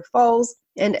to Niagara Falls.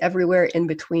 and everywhere in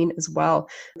between as well.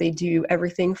 They do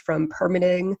everything from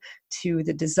permitting to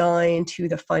the design to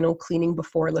the final cleaning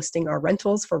before listing our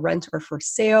rentals for rent or for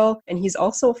sale. And he's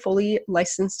also a fully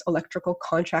licensed electrical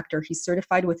contractor. He's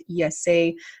certified with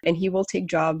ESA, and he will take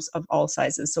jobs of all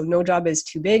sizes. So no job is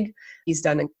too big. He's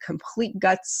done a complete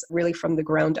guts really from the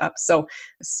ground up. So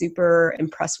super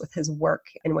impressed with his work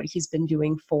and what he's been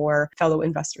doing for fellow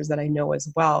investors that I know as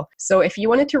well. So if you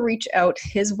wanted to reach out,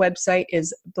 his website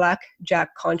is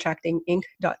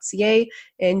blackjackcontractinginc.ca,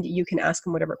 and you can ask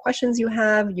him whatever questions you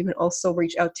have. You can also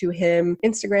reach out to him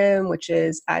Instagram, which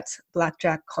is at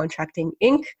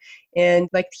blackjackcontractinginc. And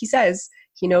like he says,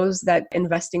 he knows that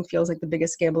investing feels like the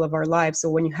biggest gamble of our lives. So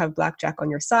when you have blackjack on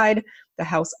your side, the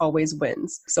house always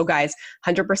wins. So guys,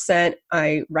 100%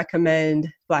 I recommend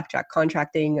blackjack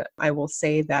contracting. I will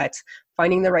say that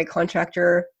finding the right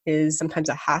contractor is sometimes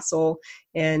a hassle,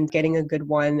 and getting a good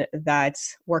one that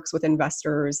works with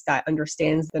investors, that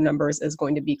understands the numbers, is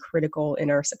going to be critical in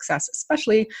our success,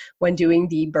 especially when doing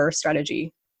the BRRRR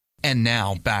strategy. And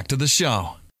now back to the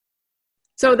show.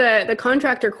 So the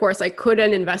contractor course, like, could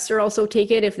an investor also take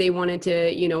it if they wanted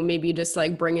to, maybe just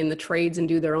like bring in the trades and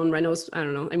do their own renos? I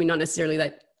don't know. I mean, not necessarily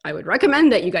that I would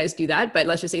recommend that you guys do that, but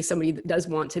let's just say somebody does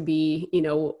want to be,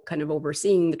 kind of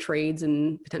overseeing the trades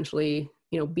and potentially,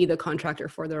 be the contractor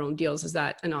for their own deals. Is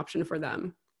that an option for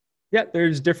them? Yeah,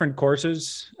 there's different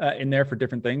courses in there for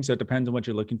different things. So it depends on what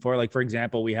you're looking for. Like, for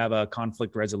example, we have a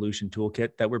conflict resolution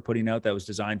toolkit that we're putting out that was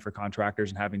designed for contractors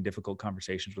and having difficult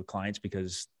conversations with clients,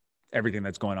 because everything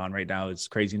that's going on right now is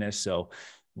craziness. So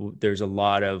there's a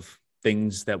lot of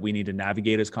things that we need to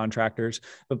navigate as contractors,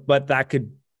 but that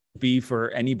could be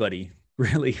for anybody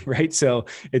really, right? So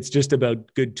it's just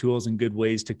about good tools and good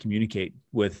ways to communicate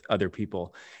with other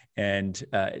people. And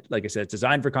like I said, it's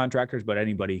designed for contractors, but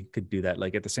anybody could do that.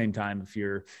 Like, at the same time,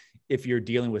 if you're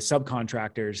dealing with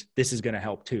subcontractors, this is going to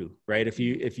help too, right?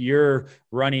 If you're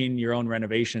running your own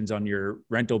renovations on your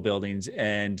rental buildings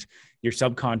and your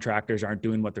subcontractors aren't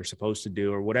doing what they're supposed to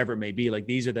do, or whatever it may be, like,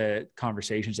 these are the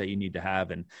conversations that you need to have.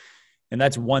 And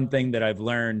that's one thing that I've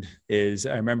learned is,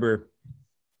 I remember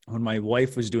when my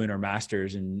wife was doing her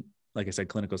master's in, like I said,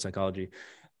 clinical psychology,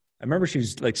 I remember she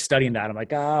was like studying that. I'm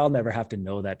like, I'll never have to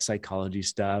know that psychology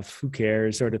stuff. Who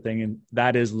cares, sort of thing. And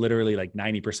that is literally like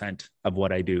 90% of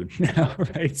what I do now,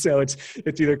 right? So it's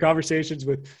either conversations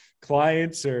with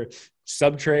clients or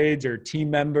sub-trades or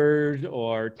team members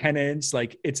or tenants.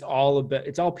 Like, it's all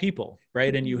people,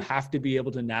 right? And you have to be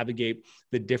able to navigate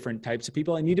the different types of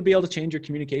people, and you need to be able to change your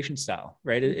communication style,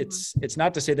 right? It's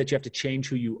not to say that you have to change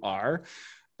who you are,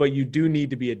 but you do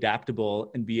need to be adaptable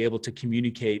and be able to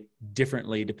communicate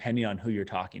differently depending on who you're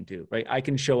talking to, right? I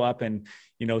can show up and,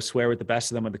 swear with the best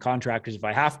of them with the contractors if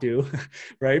I have to,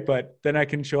 right? But then I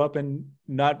can show up and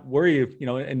not worry,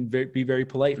 and be very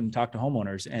polite and talk to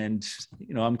homeowners. And,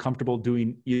 I'm comfortable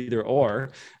doing either or.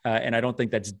 And I don't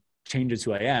think that changes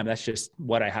who I am. That's just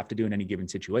what I have to do in any given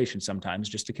situation sometimes,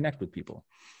 just to connect with people.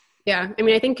 Yeah. I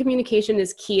mean, I think communication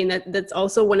is key. And that's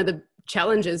also one of the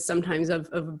challenges sometimes of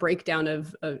a breakdown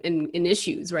in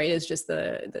issues, right? It's just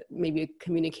the maybe a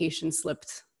communication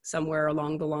slipped somewhere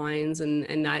along the lines,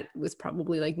 and that was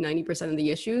probably like 90% of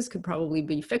the issues could probably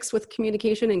be fixed with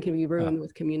communication and can be ruined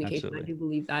with communication. Absolutely. I do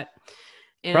believe that.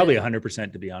 And probably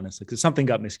 100%, to be honest, because something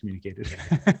got miscommunicated.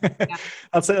 Yeah.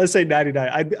 Let's say 99.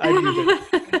 I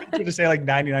need to say like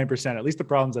 99%, at least the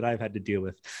problems that I've had to deal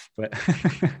with. But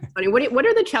funny. What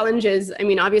are the challenges? I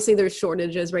mean, obviously there's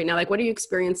shortages right now. Like, what are you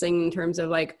experiencing in terms of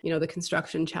like, the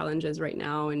construction challenges right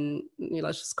now? And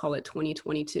let's just call it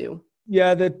 2022.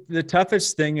 Yeah, the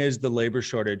toughest thing is the labor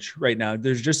shortage right now.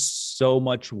 There's just so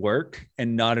much work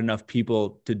and not enough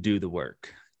people to do the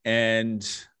work. And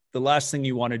the last thing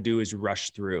you want to do is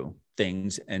rush through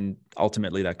things, and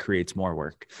ultimately that creates more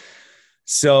work.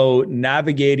 So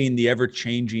navigating the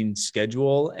ever-changing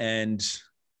schedule and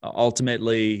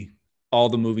ultimately all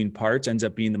the moving parts ends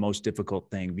up being the most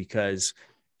difficult thing, because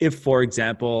if, for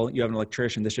example, you have an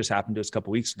electrician, this just happened to us a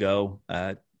couple of weeks ago,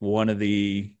 one of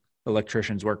the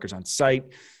electrician's workers on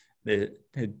site, his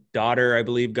daughter, I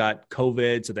believe, got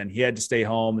COVID. So then he had to stay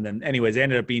home. And then anyways, they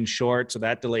ended up being short. So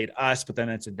that delayed us, but then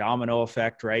it's a domino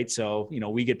effect, right? So,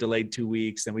 we get delayed 2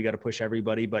 weeks, then we got to push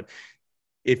everybody. But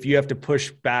if you have to push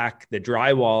back the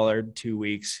drywaller 2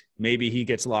 weeks, maybe he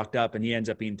gets locked up and he ends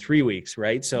up being 3 weeks,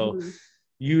 right? So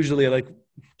usually, like,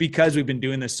 because we've been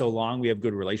doing this so long, we have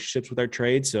good relationships with our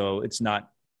trade. So it's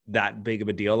not that big of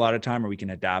a deal a lot of time, or we can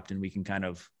adapt and we can kind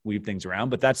of weave things around.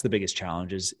 But that's the biggest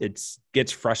challenge. Is it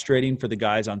gets frustrating for the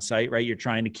guys on site, right? You're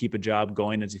trying to keep a job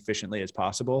going as efficiently as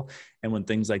possible. And when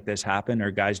things like this happen,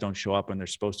 or guys don't show up when they're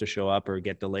supposed to show up, or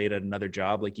get delayed at another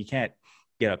job, like, you can't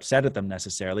get upset at them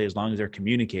necessarily, as long as they're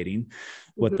communicating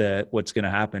what's going to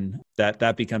happen.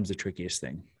 That becomes the trickiest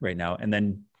thing right now. And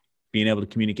then being able to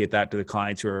communicate that to the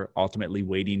clients who are ultimately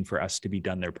waiting for us to be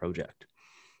done their project.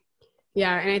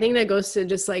 Yeah. And I think that goes to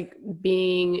just like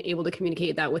being able to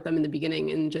communicate that with them in the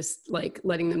beginning, and just like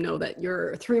letting them know that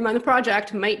your 3-month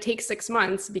project might take 6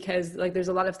 months, because like there's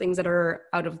a lot of things that are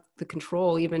out of the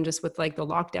control, even just with like the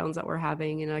lockdowns that we're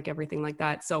having and like everything like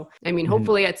that. So, I mean,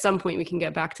 hopefully at some point we can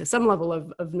get back to some level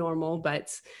of normal,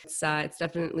 but it's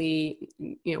definitely,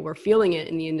 you know, we're feeling it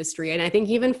in the industry. And I think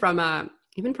even from a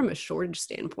shortage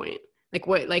standpoint,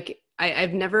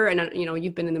 I've never, and you know,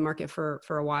 you've been in the market for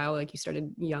a while, like you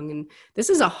started young, and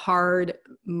this is a hard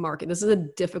market. This is a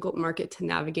difficult market to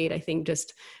navigate, I think,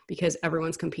 just because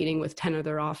everyone's competing with 10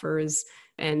 other offers.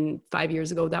 And 5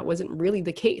 years ago, that wasn't really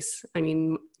the case. I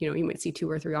mean, you know, you might see 2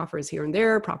 or 3 offers here and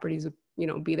there. Properties would, you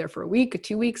know, be there for a week or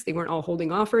 2 weeks. They weren't all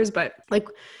holding offers, but like,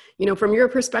 you know, from your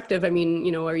perspective, I mean,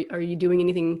 you know, are you doing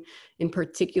anything in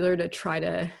particular to try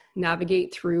to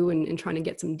navigate through and trying to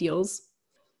get some deals?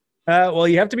 Well,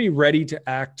 you have to be ready to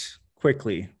act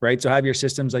quickly, right? So have your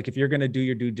systems, like if you're going to do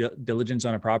your due diligence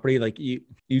on a property, like you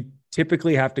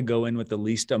typically have to go in with the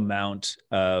least amount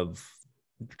of,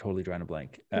 totally drawing a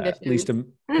blank, conditions.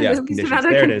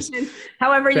 There it is.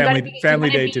 However, family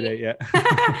day today. Yeah.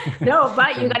 No,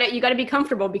 but you gotta be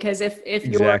comfortable, because if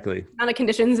your amount of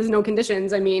conditions is no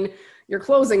conditions, I mean, you're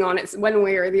closing on it one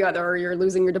way or the other, or you're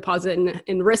losing your deposit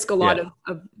and risk a lot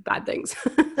of bad things.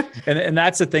 And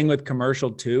that's the thing with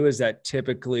commercial too, is that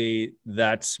typically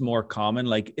that's more common.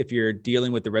 Like if you're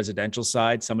dealing with the residential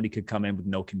side, somebody could come in with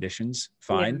no conditions,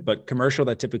 fine. Yeah. But commercial,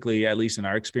 that typically, at least in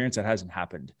our experience, that hasn't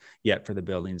happened yet for the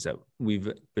buildings that we've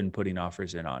been putting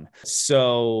offers in on.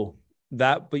 So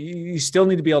but you still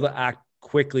need to be able to act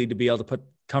quickly to be able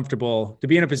to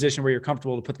be in a position where you're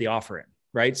comfortable to put the offer in,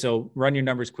 right? So run your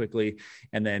numbers quickly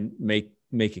and then make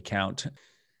it count.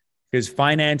 Because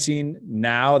financing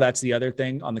now, that's the other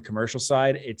thing on the commercial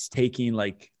side, it's taking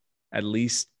like at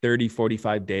least 30,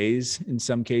 45 days, in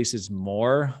some cases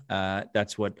more.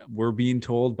 That's what we're being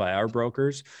told by our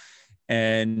brokers.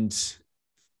 And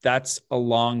that's a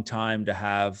long time to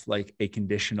have like a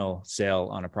conditional sale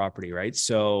on a property, right?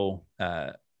 So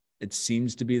it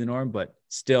seems to be the norm, but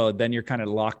still, then you're kind of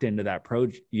locked into that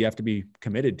project. You have to be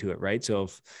committed to it, right? So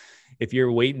if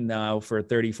you're waiting now for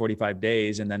 30, 45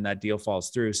 days and then that deal falls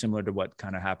through, similar to what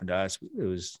kind of happened to us, it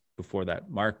was before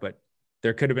that mark, but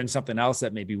there could have been something else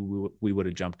that maybe we would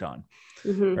have jumped on,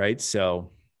 right? So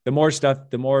the more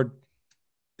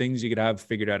things you could have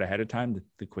figured out ahead of time,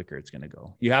 the quicker it's going to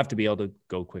go. You have to be able to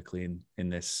go quickly in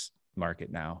this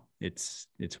market now. It's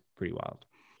pretty wild.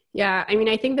 Yeah. I mean,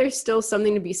 I think there's still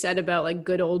something to be said about like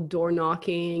good old door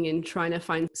knocking and trying to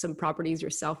find some properties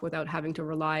yourself without having to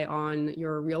rely on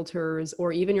your realtors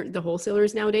or even the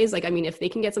wholesalers nowadays. Like, I mean, if they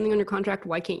can get something under contract,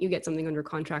 why can't you get something under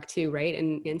contract too, right?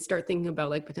 And start thinking about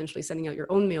like potentially sending out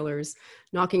your own mailers,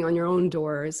 knocking on your own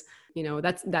doors. You know,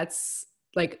 that's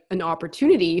like an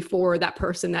opportunity for that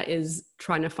person that is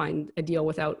trying to find a deal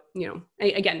without, you know,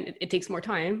 again, it takes more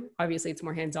time. Obviously it's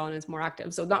more hands-on, it's more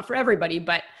active. So not for everybody,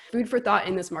 but food for thought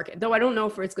in this market. Though I don't know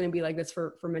if it's going to be like this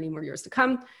for many more years to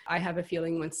come. I have a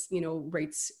feeling once, you know,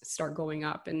 rates start going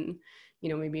up and, you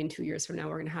know, maybe in 2 years from now,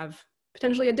 we're going to have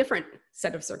potentially a different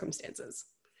set of circumstances.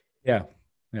 Yeah.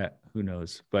 Yeah. Who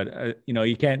knows? But, you know,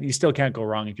 you still can't go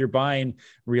wrong. If you're buying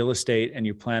real estate and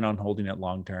you plan on holding it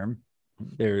long-term,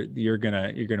 you're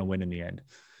gonna win in the end.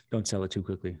 Don't sell it too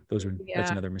quickly. That's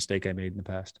another mistake I made in the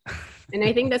past. And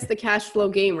I think that's the cash flow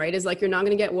game, right? Is like, you're not going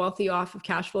to get wealthy off of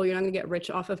cash flow. You're not going to get rich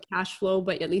off of cash flow,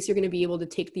 but at least you're going to be able to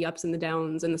take the ups and the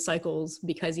downs and the cycles,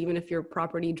 because even if your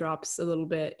property drops a little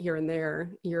bit here and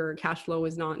there, your cash flow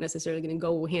is not necessarily going to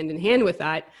go hand in hand with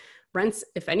that. Rents,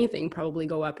 if anything, probably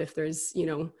go up if there's, you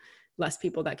know, less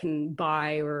people that can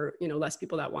buy or, you know, less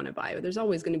people that want to buy. There's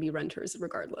always going to be renters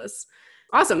regardless.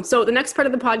 Awesome. So the next part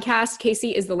of the podcast,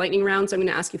 Casey, is the lightning round. So I'm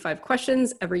going to ask you 5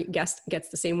 questions. Every guest gets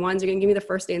the same ones. You're going to give me the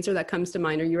first answer that comes to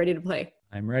mind. Are you ready to play?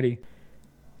 I'm ready.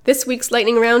 This week's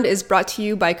lightning round is brought to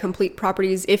you by Complete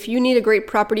Properties. If you need a great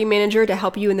property manager to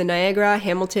help you in the Niagara,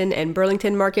 Hamilton, and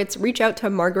Burlington markets, reach out to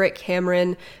Margaret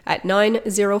Cameron at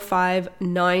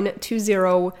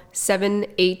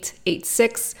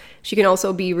 905-920-7886. She can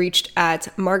also be reached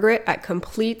at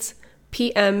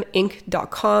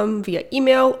margaret@completepminc.com via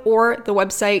email or the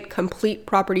website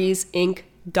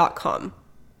completepropertiesinc.com. All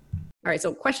right.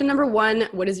 So question number 1,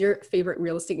 what is your favorite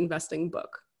real estate investing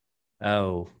book?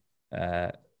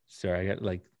 Sorry, I got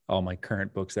like all my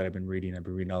current books that I've been reading. I've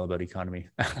been reading all about economy.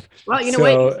 Well, you know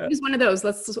what? Use one of those.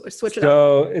 Let's switch it up.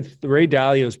 So it's Ray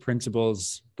Dalio's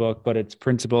Principles book, but it's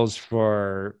Principles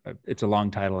for, it's a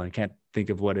long title and I can't think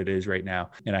of what it is right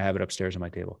now. And I have it upstairs on my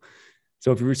table.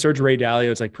 So if you research Ray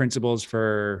Dalio, it's like Principles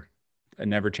for a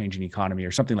Never Changing Economy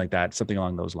or something like that, something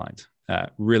along those lines.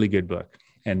 Really good book.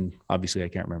 And obviously I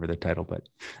can't remember the title, but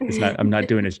I'm not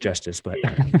doing it justice, but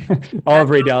all of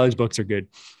Ray Dalio's books are good.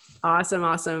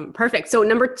 Awesome. Perfect. So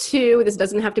number 2, this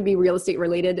doesn't have to be real estate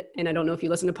related. And I don't know if you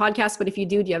listen to podcasts, but if you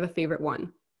do you have a favorite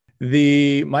one?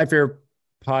 My favorite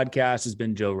podcast has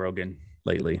been Joe Rogan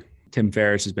lately. Tim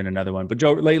Ferriss has been another one, but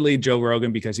Joe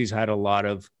Rogan, because he's had a lot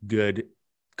of good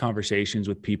conversations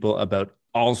with people about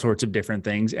all sorts of different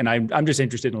things. And I'm just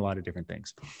interested in a lot of different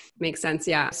things. Makes sense.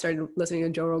 Yeah. I started listening to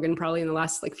Joe Rogan probably in the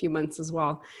last few months as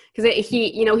well. Because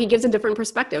he gives a different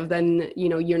perspective than,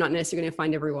 you're not necessarily going to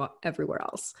find everywhere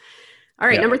else. All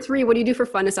right. Yeah. Number 3, what do you do for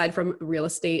fun aside from real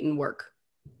estate and work?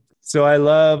 So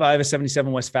I have a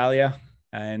 77 Westphalia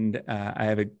and I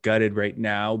have it gutted right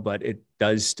now, but it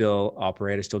does still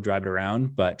operate. I still drive it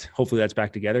around, but hopefully that's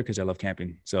back together because I love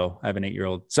camping. So I have an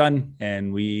 8-year-old son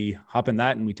and we hop in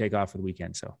that and we take off for the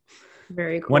weekend. So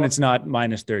very cool. When it's not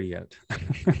minus 30 out.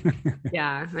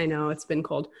 Yeah, I know it's been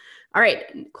cold. All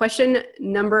right. Question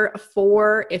number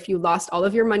 4. If you lost all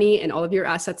of your money and all of your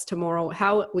assets tomorrow,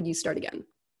 how would you start again?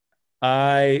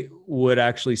 I would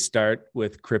actually start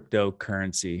with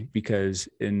cryptocurrency because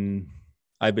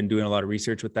I've been doing a lot of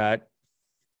research with that.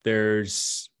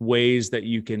 There's ways that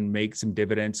you can make some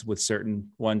dividends with certain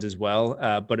ones as well.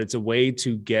 But it's a way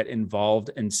to get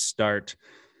involved and start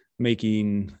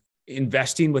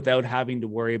investing without having to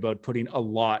worry about putting a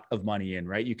lot of money in,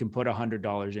 right? You can put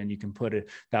 $100 in, you can put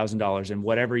 $1,000 in,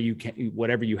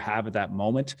 whatever you have at that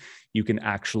moment, you can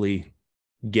actually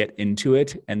get into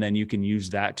it. And then you can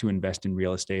use that to invest in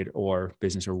real estate or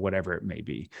business or whatever it may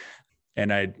be.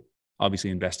 And I'd obviously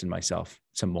invest in myself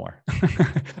some more.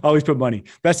 Always put money.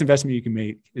 Best investment you can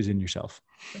make is in yourself.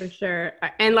 For sure.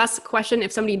 And last question,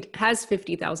 if somebody has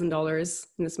 $50,000,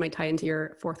 and this might tie into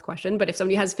your 4th question, but if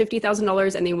somebody has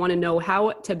 $50,000 and they want to know how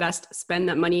to best spend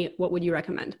that money, what would you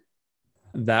recommend?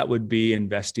 That would be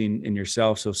investing in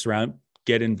yourself. So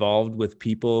get involved with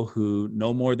people who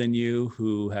know more than you,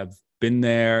 who have been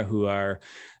there, who are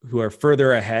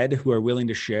further ahead, who are willing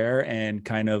to share and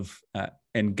kind of,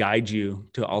 and guide you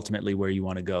to ultimately where you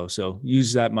want to go. So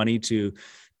use that money to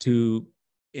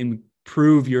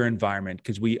improve your environment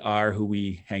because we are who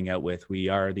we hang out with. We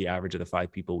are the average of the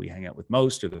 5 people we hang out with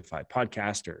most, or the 5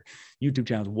 podcasts or YouTube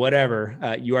channels,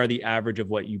 whatever. You are the average of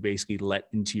what you basically let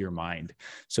into your mind.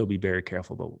 So be very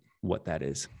careful about what that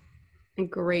is.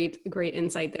 Great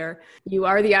insight there. You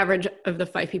are the average of the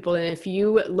 5 people. And if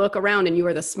you look around and you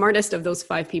are the smartest of those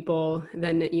 5 people,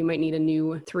 then you might need a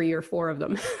new 3 or 4 of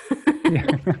them.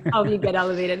 Help you get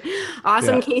elevated.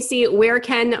 Awesome. Yeah. Casey, where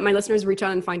can my listeners reach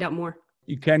out and find out more?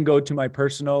 You can go to my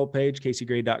personal page,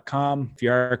 caseygray.com. If you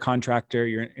are a contractor,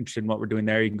 you're interested in what we're doing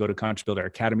there, you can go to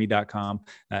consciousbuilderacademy.com.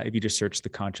 If you just search the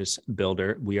Conscious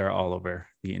Builder, we are all over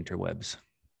the interwebs.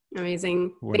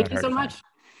 Amazing. Thank you so much.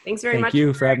 Thanks very much. Thank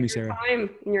you for having me, Sarah. Time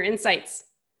and your insights.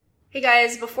 Hey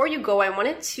guys, before you go, I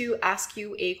wanted to ask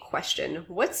you a question.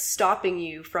 What's stopping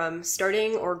you from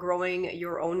starting or growing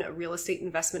your own real estate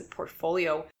investment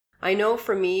portfolio? I know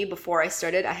for me, before I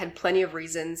started, I had plenty of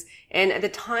reasons, and at the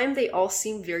time they all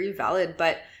seemed very valid,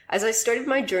 but as I started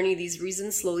my journey, these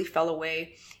reasons slowly fell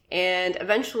away, and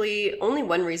eventually only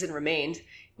one reason remained.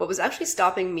 What was actually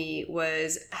stopping me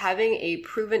was having a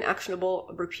proven,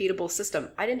 actionable, repeatable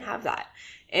system. I didn't have that.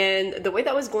 And the way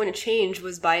that was going to change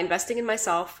was by investing in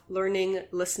myself, learning,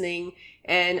 listening,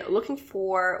 and looking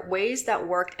for ways that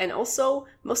worked, and also,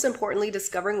 most importantly,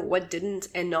 discovering what didn't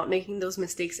and not making those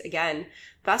mistakes again.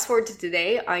 Fast forward to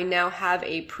today, I now have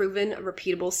a proven,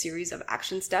 repeatable series of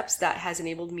action steps that has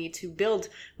enabled me to build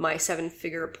my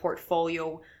 7-figure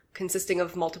portfolio consisting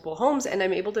of multiple homes, and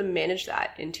I'm able to manage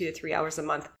that in 2 to 3 hours a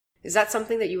month. Is that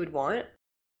something that you would want?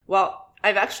 Well,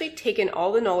 I've actually taken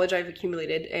all the knowledge I've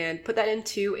accumulated and put that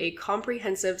into a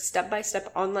comprehensive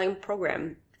step-by-step online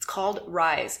program. It's called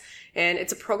Rise, and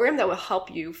it's a program that will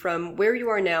help you from where you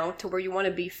are now to where you want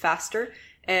to be faster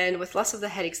and with less of the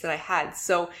headaches that I had.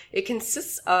 So it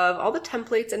consists of all the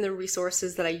templates and the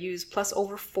resources that I use, plus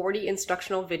over 40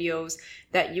 instructional videos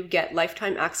that you get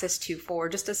lifetime access to for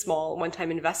just a small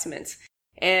one-time investment.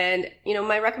 And,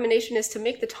 my recommendation is to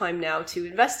make the time now to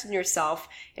invest in yourself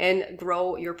and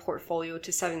grow your portfolio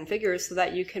to 7 figures so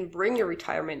that you can bring your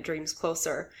retirement dreams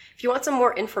closer. If you want some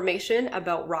more information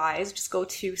about Rise, just go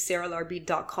to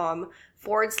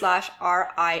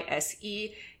sarahlarby.com/RISE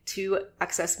to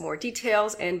access more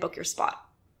details and book your spot.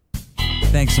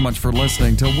 Thanks so much for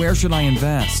listening to Where Should I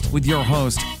Invest with your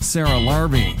host, Sarah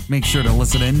Larby. Make sure to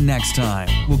listen in next time.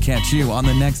 We'll catch you on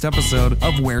the next episode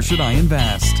of Where Should I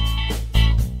Invest?